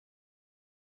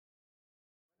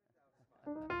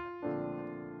My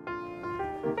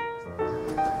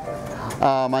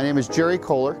name is Jerry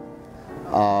Kohler.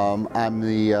 I'm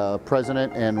the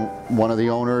president and one of the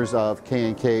owners of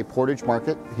K&K Portage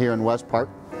Market here in West Park.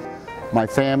 My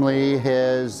family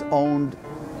has owned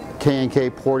K&K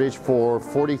Portage for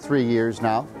 43 years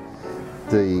now.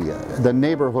 The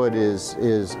neighborhood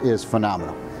is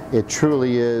phenomenal. It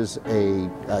truly is a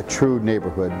true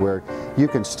neighborhood where you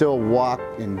can still walk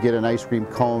and get an ice cream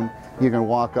cone. You can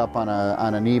walk up on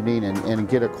an evening and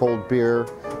get a cold beer.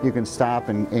 You can stop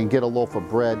and get a loaf of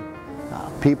bread.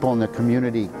 People in the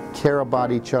community care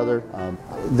about each other.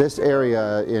 This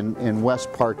area in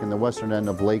West Park, in the western end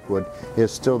of Lakewood,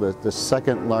 is still the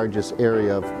second largest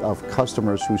area of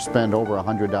customers who spend over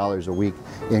 $100 a week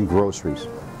in groceries.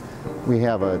 We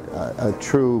have a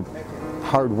true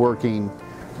hard-working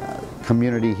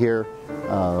community here,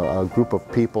 a group of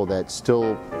people that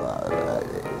still,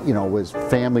 was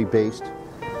family-based,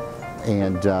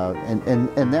 and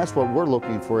that's what we're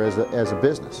looking for as a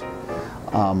business.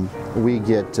 We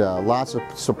get lots of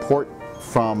support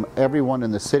from everyone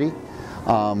in the city.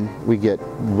 We get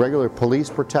regular police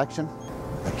protection.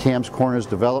 The Cam's Corners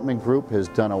Development Group has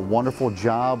done a wonderful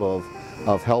job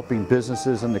of helping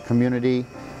businesses in the community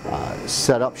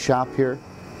set up shop here,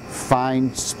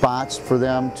 find spots for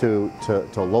them to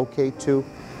locate to.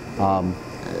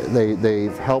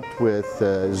 They've helped with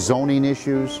zoning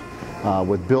issues,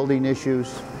 with building issues,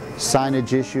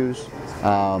 signage issues,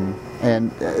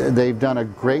 and they've done a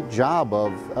great job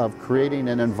of creating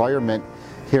an environment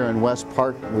here in West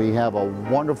Park. We have a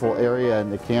wonderful area in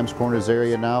the Cam's Corners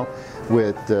area now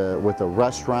with the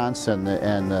restaurants and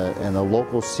the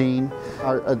local scene.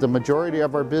 The majority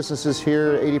of our businesses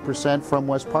here, 80% from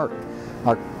West Park.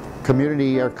 Our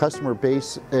community, our customer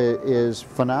base is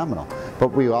phenomenal. But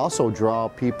we also draw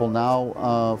people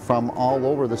now from all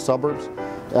over the suburbs.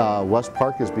 West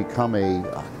Park has become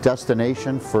a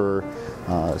destination for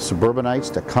suburbanites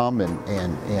to come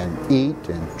and eat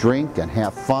and drink and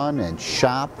have fun and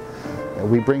shop.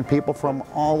 We bring people from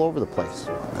all over the place.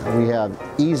 We have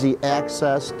easy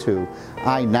access to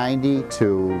I-90,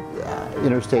 to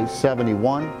Interstate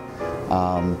 71,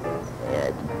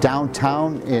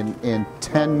 downtown in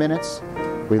 10 minutes.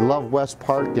 We love West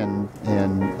Park, and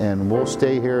we'll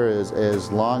stay here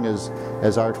as long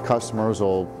as our customers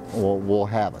will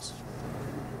have us.